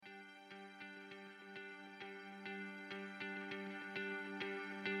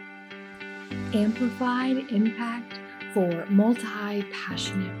amplified impact for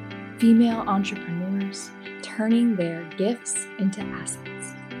multi-passionate female entrepreneurs turning their gifts into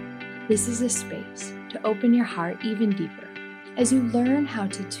assets. This is a space to open your heart even deeper as you learn how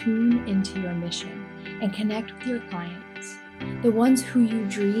to tune into your mission and connect with your clients, the ones who you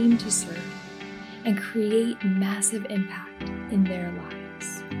dream to serve, and create massive impact in their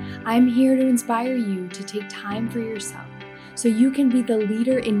lives. I'm here to inspire you to take time for yourself so you can be the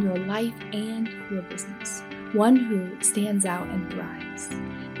leader in your life and your business, one who stands out and thrives.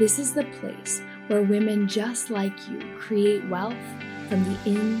 This is the place where women just like you create wealth from the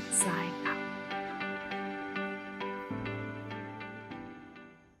inside out.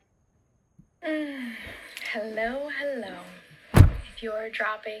 Hello. If you're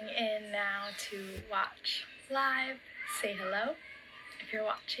dropping in now to watch live, say hello. If you're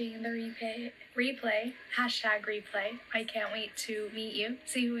watching the replay, hashtag replay. I can't wait to meet you,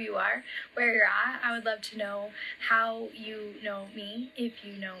 see who you are, where you're at. I would love to know how you know me, if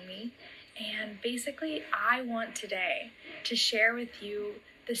you know me. And basically, I want today to share with you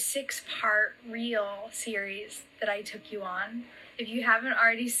the 6-part reel series that I took you on. If you haven't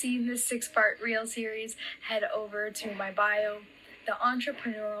already seen this 6-part reel series, head over to my bio, The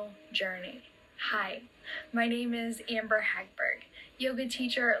Entrepreneurial Journey. Hi, my name is Amber Hagberg, yoga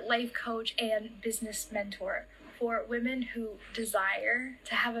teacher, life coach, and business mentor for women who desire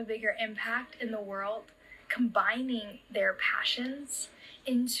to have a bigger impact in the world, combining their passions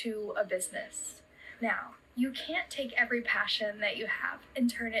into a business. Now, you can't take every passion that you have and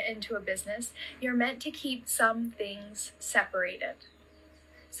turn it into a business. You're meant to keep some things separated.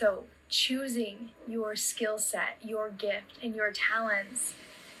 So choosing your skill set, your gift, and your talents,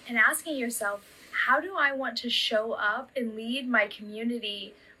 and asking yourself, how do I want to show up and lead my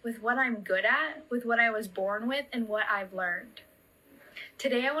community with what I'm good at, with what I was born with, and what I've learned?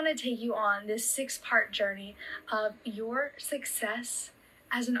 Today, I want to take you on this 6-part journey of your success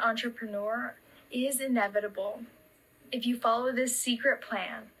as an entrepreneur is inevitable if you follow this secret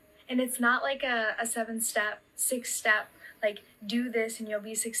plan. And it's not like a 7-step, 6-step, like do this and you'll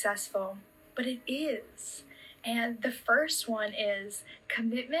be successful, but it is. And the first one is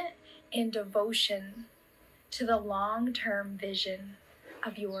commitment and devotion to the long-term vision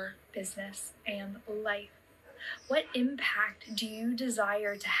of your business and life. What impact do you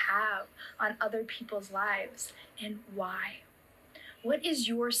desire to have on other people's lives, and why? What is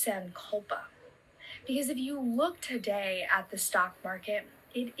your sankalpa? Because if you look today at the stock market,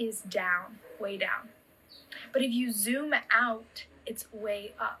 it is down, way down. But if you zoom out, it's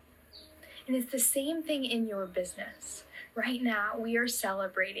way up. And it's the same thing in your business. Right now, we are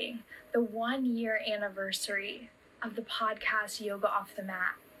celebrating the 1-year anniversary of the podcast Yoga Off the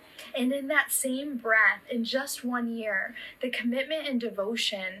Mat. And in that same breath, in just 1 year, the commitment and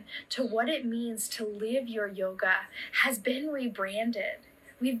devotion to what it means to live your yoga has been rebranded.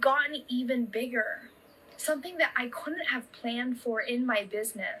 We've gotten even bigger. Something that I couldn't have planned for in my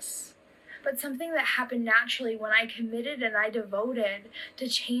business, but something that happened naturally when I committed and I devoted to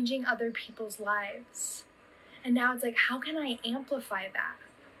changing other people's lives. And now it's like, how can I amplify that?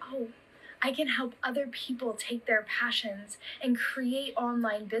 Oh, I can help other people take their passions and create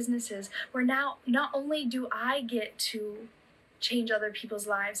online businesses where now not only do I get to change other people's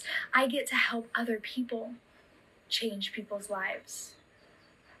lives, I get to help other people change people's lives.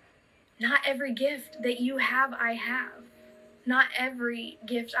 Not every gift that you have, I have. Not every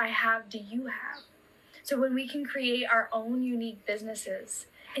gift I have, do you have. So when we can create our own unique businesses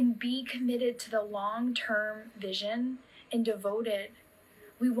and be committed to the long-term vision and devoted,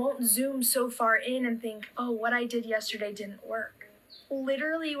 we won't zoom so far in and think, oh, what I did yesterday didn't work.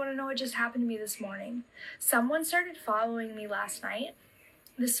 Literally, you want to know what just happened to me this morning? Someone started following me last night.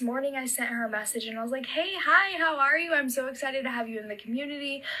 This morning, I sent her a message and I was like, hey, hi, how are you? I'm so excited to have you in the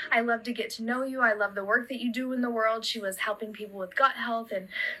community. I love to get to know you. I love the work that you do in the world. She was helping people with gut health and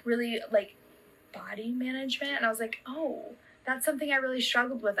really like body management. And I was like, oh, that's something I really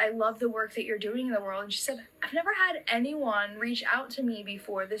struggled with. I love the work that you're doing in the world. And she said, I've never had anyone reach out to me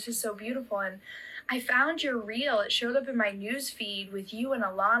before. This is so beautiful. And I found your reel. It showed up in my news feed with you and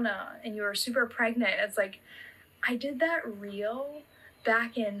Alana, and you were super pregnant. It's like, I did that reel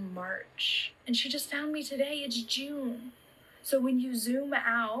back in March, and she just found me today. It's June. So when you zoom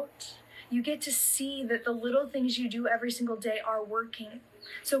out, you get to see that the little things you do every single day are working.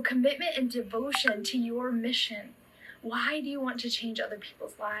 So commitment and devotion to your mission. Why do you want to change other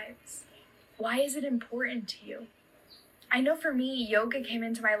people's lives? Why is it important to you? I know for me, yoga came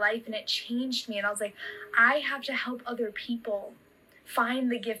into my life and it changed me. And I was like, I have to help other people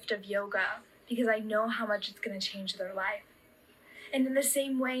find the gift of yoga because I know how much it's going to change their life. And in the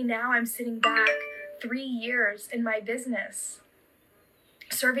same way, now I'm sitting back 3 years in my business,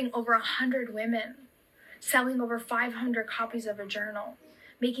 serving over 100 women, selling over 500 copies of a journal,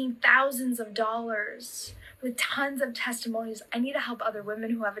 making thousands of dollars with tons of testimonies. I need to help other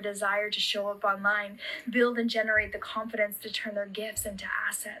women who have a desire to show up online, build and generate the confidence to turn their gifts into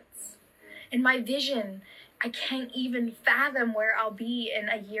assets. And my vision, I can't even fathom where I'll be in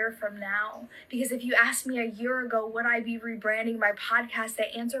a year from now. Because if you asked me a year ago, would I be rebranding my podcast?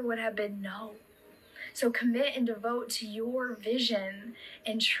 The answer would have been no. So commit and devote to your vision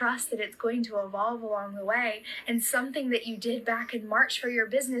and trust that it's going to evolve along the way. And something that you did back in March for your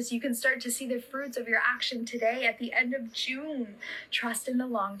business, you can start to see the fruits of your action today at the end of June. Trust in the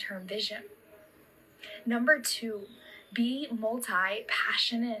long-term vision. Number 2, be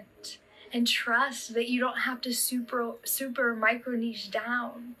multi-passionate. And trust that you don't have to super micro niche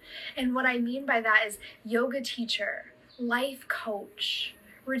down. And what I mean by that is yoga teacher, life coach,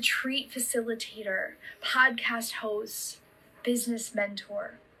 retreat facilitator, podcast host, business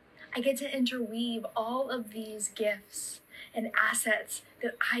mentor. I get to interweave all of these gifts and assets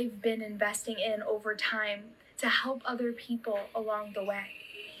that I've been investing in over time to help other people along the way.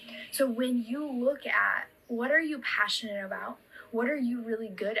 So when you look at what are you passionate about, what are you really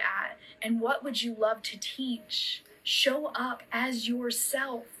good at, and what would you love to teach, show up as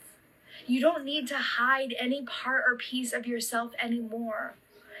yourself. You don't need to hide any part or piece of yourself anymore.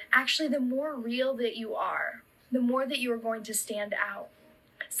 Actually, the more real that you are, the more that you are going to stand out.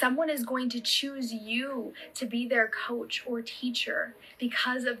 Someone is going to choose you to be their coach or teacher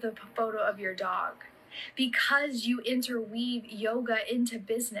because of the photo of your dog, because you interweave yoga into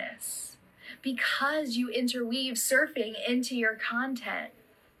business, because you interweave surfing into your content.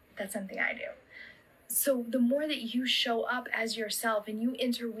 That's something I do. So the more that you show up as yourself and you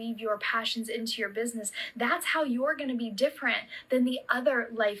interweave your passions into your business, that's how you're going to be different than the other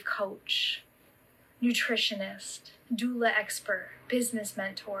life coach, nutritionist, doula expert, business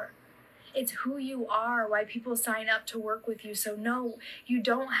mentor. It's who you are, why people sign up to work with you. So no, you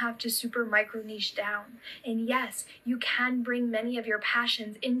don't have to super micro niche down. And yes, you can bring many of your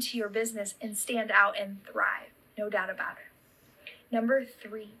passions into your business and stand out and thrive. No doubt about it. Number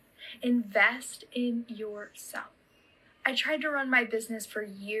 3, invest in yourself. I tried to run my business for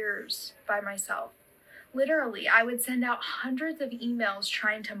years by myself. Literally, I would send out hundreds of emails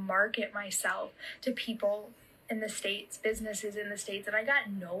trying to market myself to people in the States, businesses in the States, and I got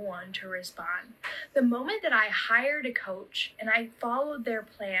no one to respond. The moment that I hired a coach and I followed their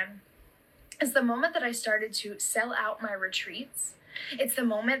plan is the moment that I started to sell out my retreats. It's the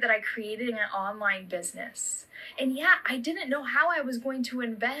moment that I created an online business. And yeah, I didn't know how I was going to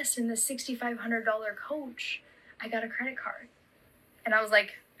invest in the $6,500 coach. I got a credit card. And I was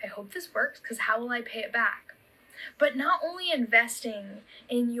like, I hope this works because how will I pay it back? But not only investing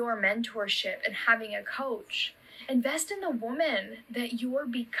in your mentorship and having a coach, invest in the woman that you're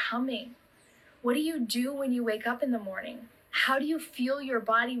becoming. What do you do when you wake up in the morning? How do you fuel your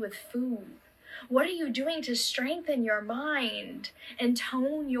body with food? What are you doing to strengthen your mind and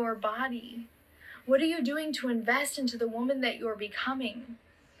tone your body? What are you doing to invest into the woman that you're becoming?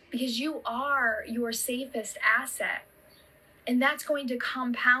 Because you are your safest asset, and that's going to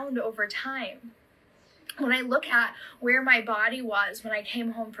compound over time. When I look at where my body was when I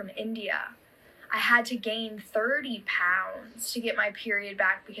came home from India, I had to gain 30 pounds to get my period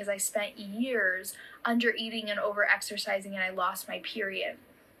back because I spent years under eating and over exercising and I lost my period.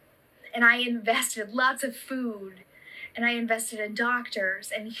 And I invested lots of food and I invested in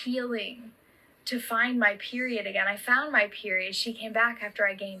doctors and healing to find my period again. I found my period. She came back after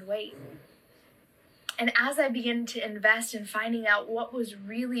I gained weight. And as I began to invest in finding out what was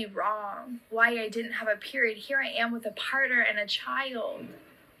really wrong, why I didn't have a period, here I am with a partner and a child.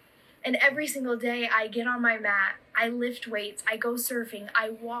 And every single day I get on my mat, I lift weights, I go surfing, I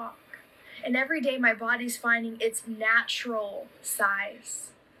walk. And every day my body's finding its natural size.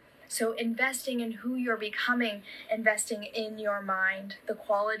 So investing in who you're becoming, investing in your mind, the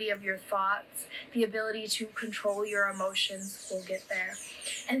quality of your thoughts, the ability to control your emotions, we'll get there.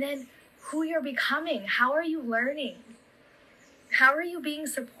 And then who you're becoming, how are you learning? How are you being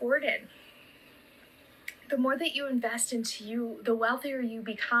supported? The more that you invest into you, the wealthier you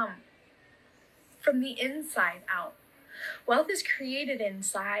become from the inside out. Wealth is created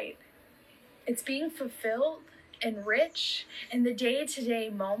inside. It's being fulfilled and rich in the day-to-day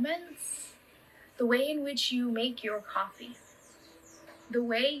moments, the way in which you make your coffee, the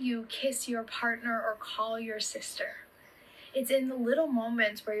way you kiss your partner or call your sister. It's in the little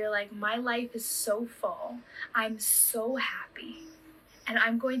moments where you're like, my life is so full, I'm so happy, And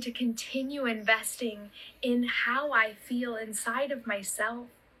I'm going to continue investing in how I feel inside of myself,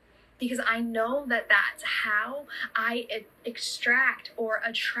 because I know that that's how I extract or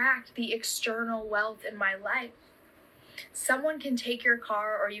attract the external wealth in my life. Someone can take your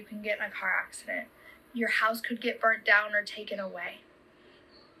car, or you can get in a car accident. Your house could get burnt down or taken away.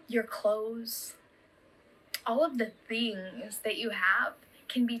 Your clothes, all of the things that you have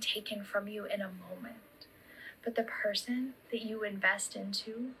can be taken from you in a moment. But the person that you invest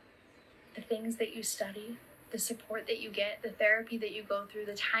into, the things that you study, the support that you get, the therapy that you go through,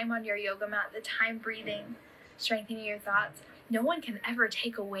 the time on your yoga mat, the time breathing, strengthening your thoughts, no one can ever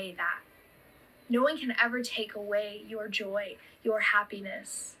take away that. No one can ever take away your joy, your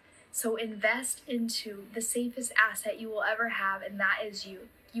happiness. So invest into the safest asset you will ever have, and that is you.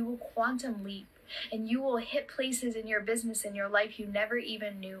 You will quantum leap, and you will hit places in your business and your life you never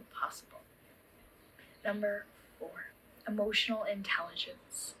even knew possible. Number 4, emotional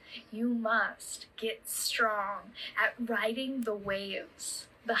intelligence. You must get strong at riding the waves,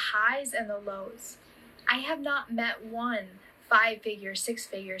 the highs and the lows. I have not met one 5-figure,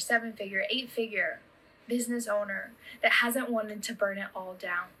 6-figure, 7-figure, 8-figure business owner that hasn't wanted to burn it all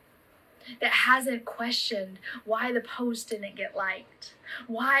down, that hasn't questioned why the post didn't get liked,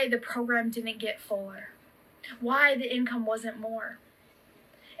 why the program didn't get fuller, why the income wasn't more.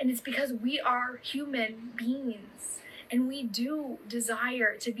 And it's because we are human beings, and we do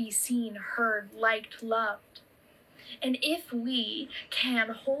desire to be seen, heard, liked, loved. And if we can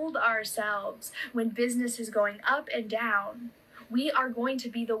hold ourselves when business is going up and down, we are going to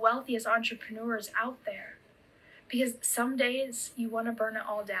be the wealthiest entrepreneurs out there. Because some days you want to burn it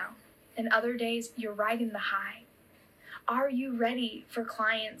all down, and other days you're riding the high. Are you ready for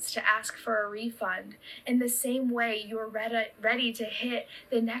clients to ask for a refund in the same way you're ready to hit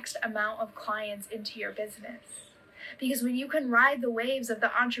the next amount of clients into your business? Because when you can ride the waves of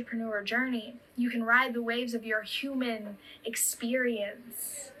the entrepreneur journey, you can ride the waves of your human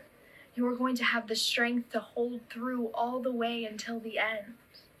experience, you're going to have the strength to hold through all the way until the end.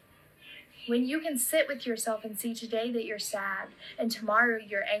 When you can sit with yourself and see today that you're sad, and tomorrow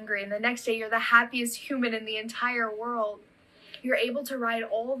you're angry, and the next day you're the happiest human in the entire world, you're able to ride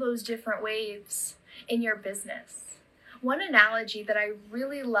all those different waves in your business. One analogy that I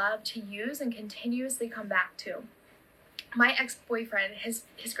really love to use and continuously come back to, my ex-boyfriend,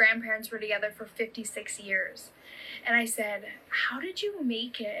 his grandparents were together for 56 years. And I said, how did you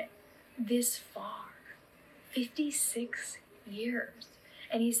make it this far? 56 years.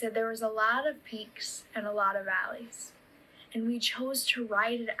 And he said there was a lot of peaks and a lot of valleys. And we chose to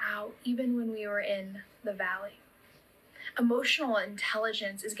ride it out even when we were in the valley. Emotional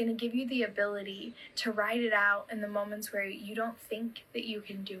intelligence is going to give you the ability to ride it out in the moments where you don't think that you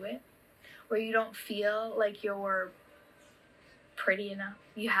can do it, where you don't feel like you're pretty enough,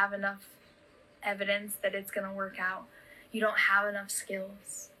 you have enough evidence that it's going to work out, you don't have enough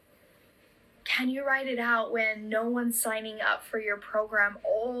skills. Can you ride it out when no one's signing up for your program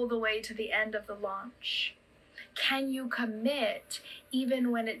all the way to the end of the launch? Can you commit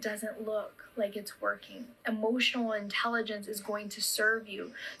even when it doesn't look like it's working? Emotional intelligence is going to serve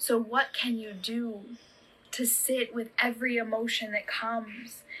you. So what can you do to sit with every emotion that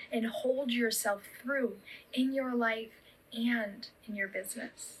comes and hold yourself through in your life and in your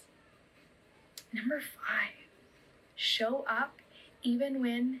business? Number 5, show up even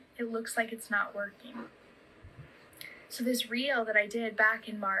when it looks like it's not working. So this reel that I did back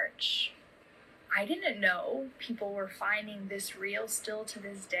in March, I didn't know people were finding this reel still to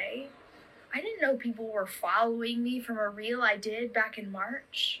this day. I didn't know people were following me from a reel I did back in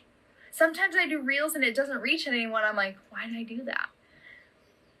March. Sometimes I do reels and it doesn't reach anyone. I'm like, why did I do that?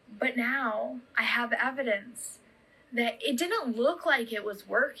 But now I have evidence that it didn't look like it was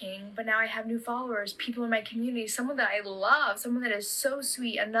working, but now I have new followers, people in my community, someone that I love, someone that is so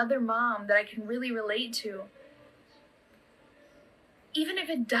sweet, another mom that I can really relate to. Even if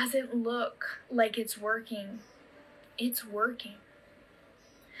it doesn't look like it's working, it's working.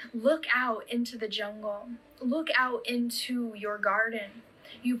 Look out into the jungle. Look out into your garden.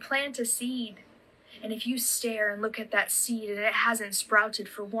 You plant a seed, and if you stare and look at that seed and it hasn't sprouted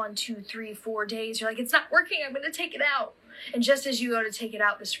for 1, 2, 3, 4 days, you're like, it's not working, I'm going to take it out. And just as you go to take it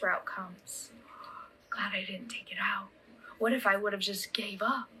out, the sprout comes. Glad I didn't take it out. What if I would have just gave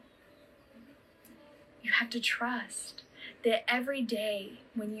up? You have to trust that every day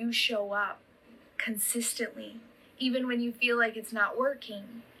when you show up consistently, even when you feel like it's not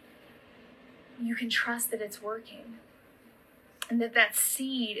working, you can trust that it's working. And that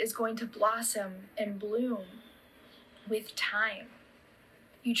seed is going to blossom and bloom with time.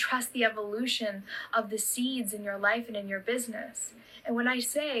 You trust the evolution of the seeds in your life and in your business. And when I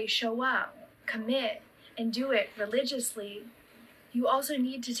say show up, commit, and do it religiously, you also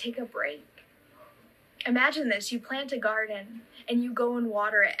need to take a break. Imagine this, you plant a garden and you go and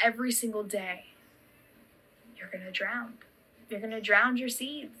water it every single day. You're going to drown. You're going to drown your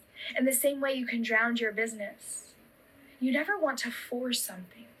seeds. In the same way you can drown your business. You never want to force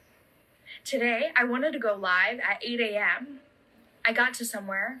something. Today, I wanted to go live at 8 a.m. I got to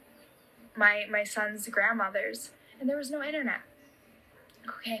somewhere, my son's grandmother's, and there was no internet.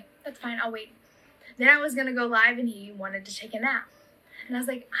 Okay, that's fine, I'll wait. Then I was going to go live and he wanted to take a nap. And I was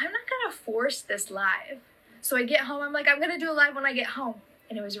like, I'm not going to force this live. So I get home, I'm like, I'm going to do a live when I get home.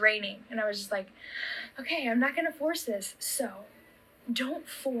 And it was raining. And I was just like, okay, I'm not going to force this. So don't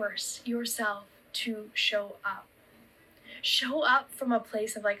force yourself to show up. Show up from a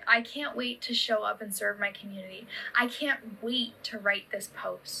place of like, I can't wait to show up and serve my community. I can't wait to write this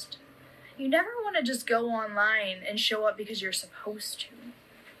post. You never want to just go online and show up because you're supposed to.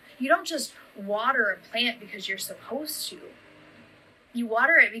 You don't just water a plant because you're supposed to. You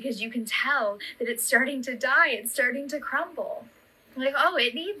water it because you can tell that it's starting to die, it's starting to crumble. Like, oh,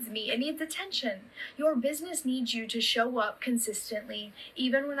 it needs me, it needs attention. Your business needs you to show up consistently,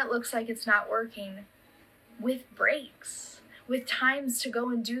 even when it looks like it's not working, with breaks, with times to go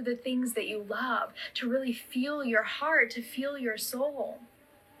and do the things that you love, to really feel your heart, to feel your soul.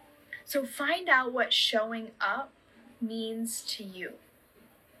 So find out what showing up means to you.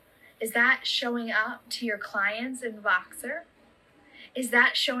 Is that showing up to your clients in Voxer? Is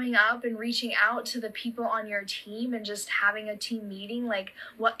that showing up and reaching out to the people on your team and just having a team meeting? Like,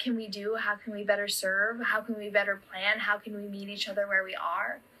 what can we do? How can we better serve? How can we better plan? How can we meet each other where we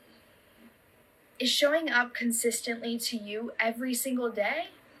are? Is showing up consistently to you every single day?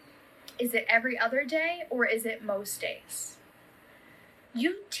 Is it every other day, or is it most days?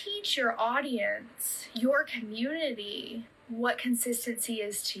 You teach your audience, your community, what consistency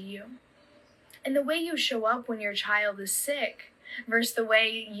is to you. And the way you show up when your child is sick versus the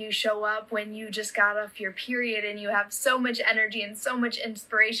way you show up when you just got off your period and you have so much energy and so much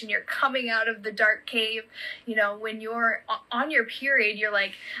inspiration. You're coming out of the dark cave. You know, when you're on your period, you're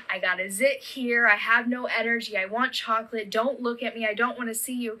like, I gotta zit here. I have no energy. I want chocolate. Don't look at me. I don't want to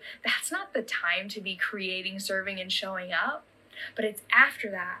see you. That's not the time to be creating, serving, and showing up. But it's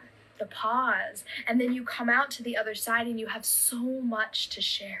after that, the pause. And then you come out to the other side and you have so much to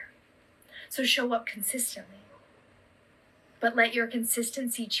share. So show up consistently. But let your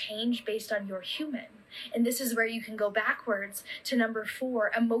consistency change based on your human. And this is where you can go backwards to number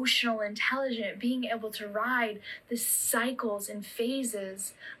 4, emotional intelligence, being able to ride the cycles and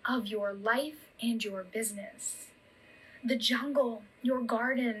phases of your life and your business. The jungle, your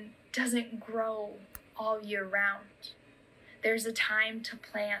garden, doesn't grow all year round. There's a time to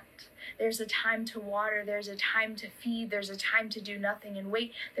plant. There's a time to water. There's a time to feed. There's a time to do nothing and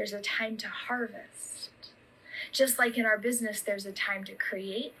wait. There's a time to harvest. Just like in our business, there's a time to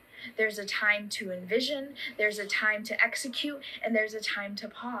create, there's a time to envision, there's a time to execute, and there's a time to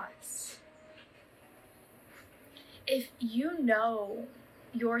pause. If you know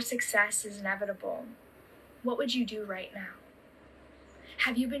your success is inevitable, what would you do right now?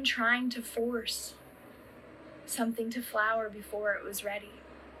 Have you been trying to force something to flower before it was ready?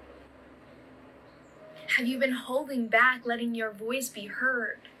 Have you been holding back, letting your voice be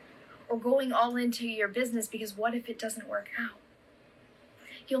heard? Or going all into your business because what if it doesn't work out?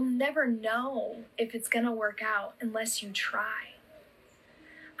 You'll never know if it's going to work out unless you try.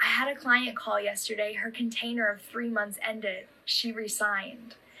 I had a client call yesterday. Her container of 3 months ended. She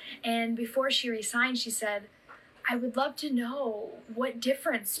resigned. And before she resigned, she said, I would love to know, what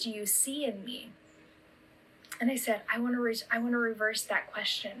difference do you see in me? And I said, I want to reverse that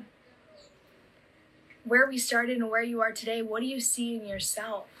question. Where we started and where you are today, what do you see in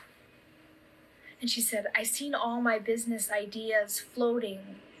yourself? And she said, I seen all my business ideas floating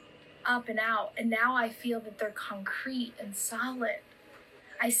up and out, and now I feel that they're concrete and solid.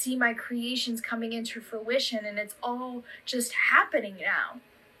 I see my creations coming into fruition, and it's all just happening now.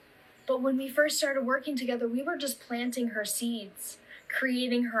 But when we first started working together, we were just planting her seeds,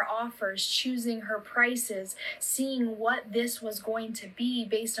 creating her offers, choosing her prices, seeing what this was going to be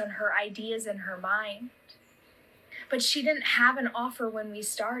based on her ideas in her mind. But she didn't have an offer when we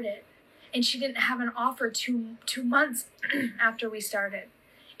started. And she didn't have an offer two months after we started.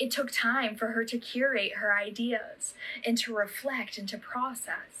 It took time for her to curate her ideas and to reflect and to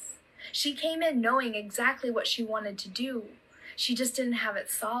process. She came in knowing exactly what she wanted to do. She just didn't have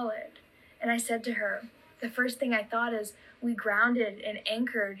it solid. And I said to her, the first thing I thought is, we grounded and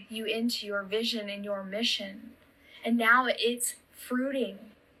anchored you into your vision and your mission. And now it's fruiting.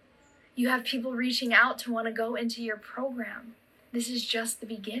 You have people reaching out to want to go into your program. This is just the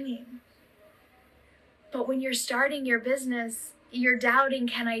beginning. But when you're starting your business, you're doubting,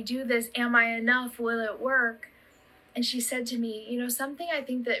 can I do this? Am I enough? Will it work? And she said to me, something I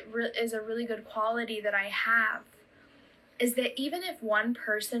think that is a really good quality that I have is that even if one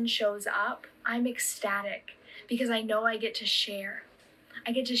person shows up, I'm ecstatic because I know I get to share.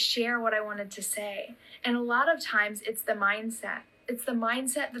 I get to share what I wanted to say. And a lot of times it's the mindset. It's the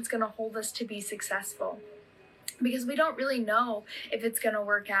mindset that's going to hold us to be successful, because we don't really know if it's going to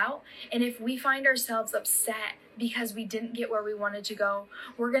work out. And if we find ourselves upset because we didn't get where we wanted to go,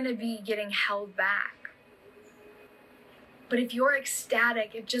 we're going to be getting held back. But if you're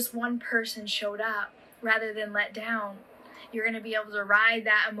ecstatic, if just one person showed up rather than let down, you're going to be able to ride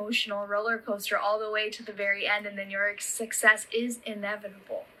that emotional roller coaster all the way to the very end, and then your success is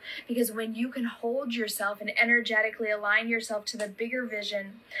inevitable. Because when you can hold yourself and energetically align yourself to the bigger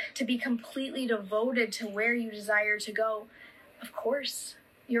vision, to be completely devoted to where you desire to go, of course,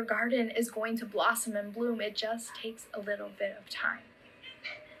 your garden is going to blossom and bloom. It just takes a little bit of time.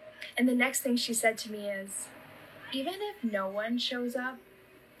 And the next thing she said to me is, even if no one shows up,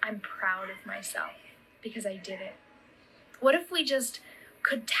 I'm proud of myself because I did it. What if we just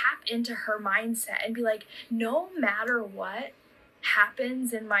could tap into her mindset and be like, no matter what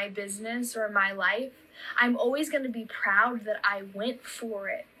happens in my business or my life, I'm always going to be proud that I went for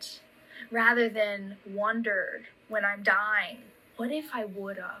it rather than wondered when I'm dying, what if I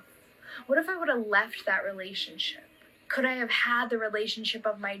would have? What if I would have left that relationship? Could I have had the relationship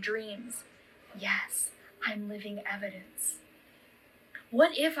of my dreams? Yes, I'm living evidence.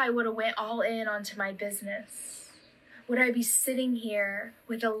 What if I would have went all in onto my business? Would I be sitting here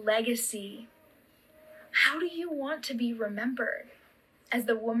with a legacy? How do you want to be remembered? As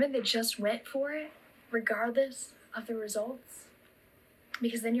the woman that just went for it, regardless of the results?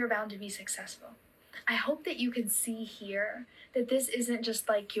 Because then you're bound to be successful. I hope that you can see here that this isn't just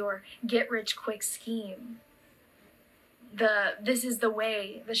like your get-rich-quick scheme. This is the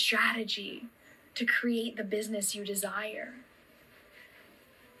way, the strategy to create the business you desire.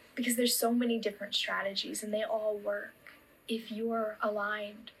 Because there's so many different strategies and they all work if you're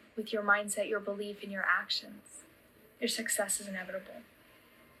aligned with your mindset, your belief, and your actions. Your success is inevitable.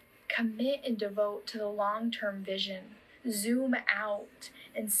 Commit and devote to the long-term vision. Zoom out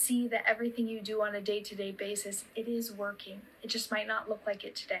and see that everything you do on a day-to-day basis, it is working. It just might not look like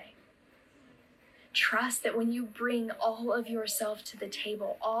it today. Trust that when you bring all of yourself to the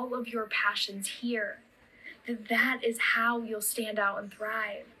table, all of your passions here, that is how you'll stand out and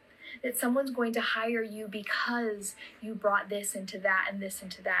thrive. That someone's going to hire you because you brought this into that and this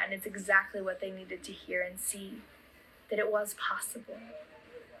into that, and it's exactly what they needed to hear and see, that it was possible.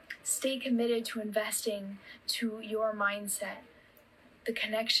 Stay committed to investing to your mindset, the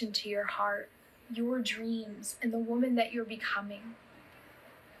connection to your heart, your dreams, and the woman that you're becoming.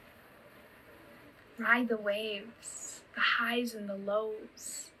 Ride the waves, the highs and the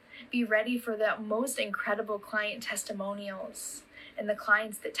lows. Be ready for the most incredible client testimonials and the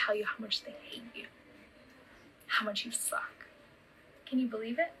clients that tell you how much they hate you, how much you suck. Can you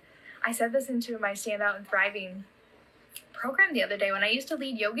believe it? I said this into my Stand Out and Thriving program the other day when I used to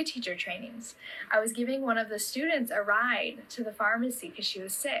lead yoga teacher trainings. I was giving one of the students a ride to the pharmacy because she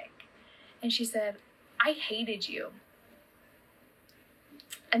was sick. And she said, I hated you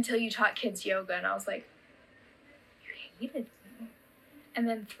until you taught kids yoga. And I was like, you hated me? And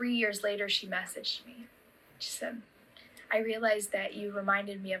then 3 years later, she messaged me. She said, I realized that you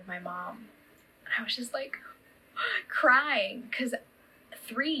reminded me of my mom. And I was just like crying because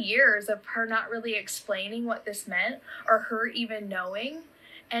 3 years of her not really explaining what this meant or her even knowing.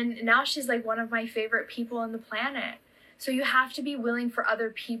 And now she's like one of my favorite people on the planet. So you have to be willing for other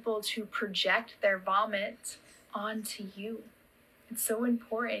people to project their vomit onto you. It's so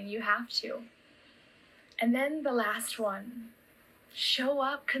important. You have to. And then the last one, show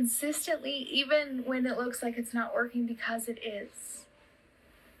up consistently even when it looks like it's not working, because it is.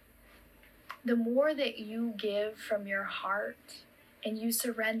 The more that you give from your heart and you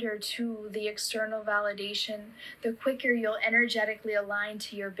surrender to the external validation, the quicker you'll energetically align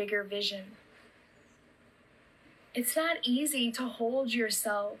to your bigger vision. It's not easy to hold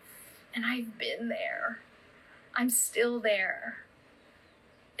yourself, and I've been there. I'm still there.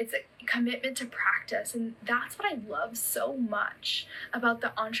 It's a commitment to practice, and that's what I love so much about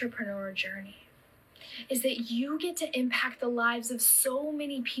the entrepreneur journey, is that you get to impact the lives of so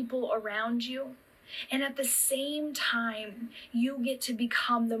many people around you. And at the same time, you get to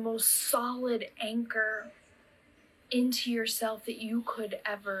become the most solid anchor into yourself that you could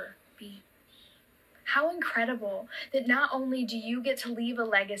ever be. How incredible that not only do you get to leave a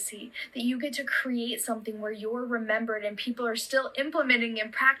legacy, that you get to create something where you're remembered and people are still implementing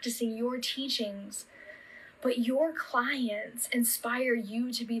and practicing your teachings, but your clients inspire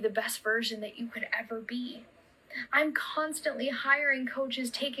you to be the best version that you could ever be. I'm constantly hiring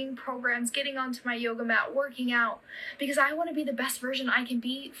coaches, taking programs, getting onto my yoga mat, working out, because I want to be the best version I can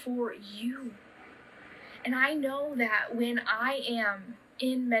be for you. And I know that when I am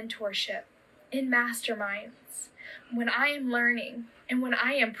in mentorship, in masterminds, when I am learning, and when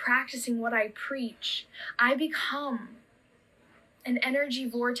I am practicing what I preach, I become an energy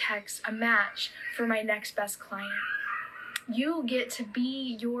vortex, a match for my next best client. You get to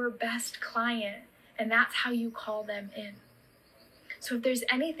be your best client, and that's how you call them in. So if there's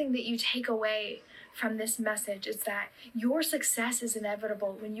anything that you take away from this message, it's that your success is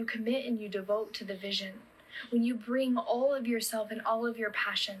inevitable when you commit and you devote to the vision, when you bring all of yourself and all of your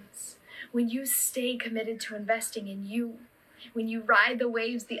passions, when you stay committed to investing in you, when you ride the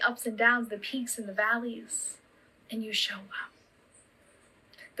waves, the ups and downs, the peaks and the valleys, and you show up.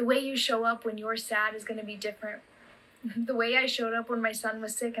 The way you show up when you're sad is going to be different. The way I showed up when my son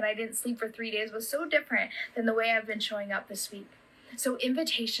was sick and I didn't sleep for 3 days was so different than the way I've been showing up this week. So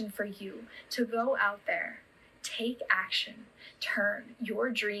invitation for you to go out there, take action, turn your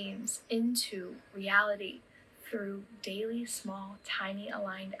dreams into reality through daily, small, tiny,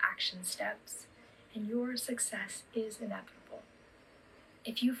 aligned action steps, and your success is inevitable.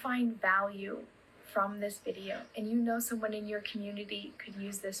 If you find value from this video and you know someone in your community could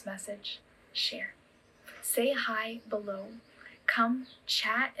use this message, share. Say hi below. Come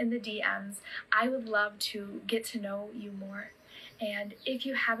chat in the DMs. I would love to get to know you more. And if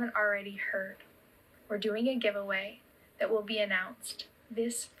you haven't already heard, we're doing a giveaway that will be announced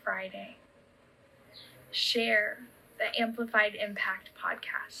this Friday. Share the Amplified Impact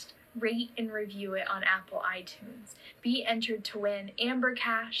podcast. Rate and review it on Apple iTunes. Be entered to win Amber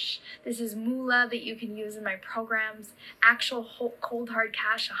Cash. This is moolah that you can use in my programs. Actual cold hard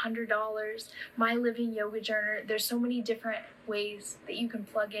cash, $100. My Living Yoga Journal. There's so many different ways that you can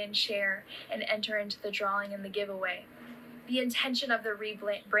plug in, share, and enter into the drawing and the giveaway. The intention of the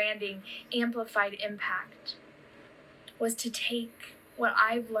rebranding Amplified Impact was to take what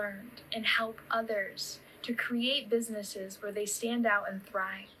I've learned and help others to create businesses where they stand out and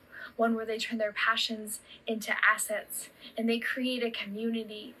thrive. One where they turn their passions into assets and they create a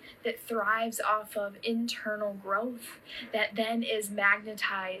community that thrives off of internal growth that then is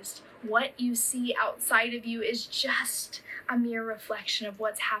magnetized. What you see outside of you is just a mere reflection of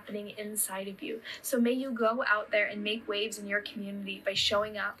what's happening inside of you. So may you go out there and make waves in your community by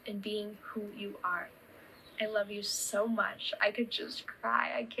showing up and being who you are. I love you so much. I could just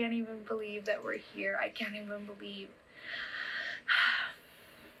cry. I can't even believe that we're here. I can't even believe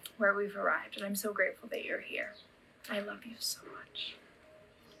where we've arrived, and I'm so grateful that you're here. I love you so much.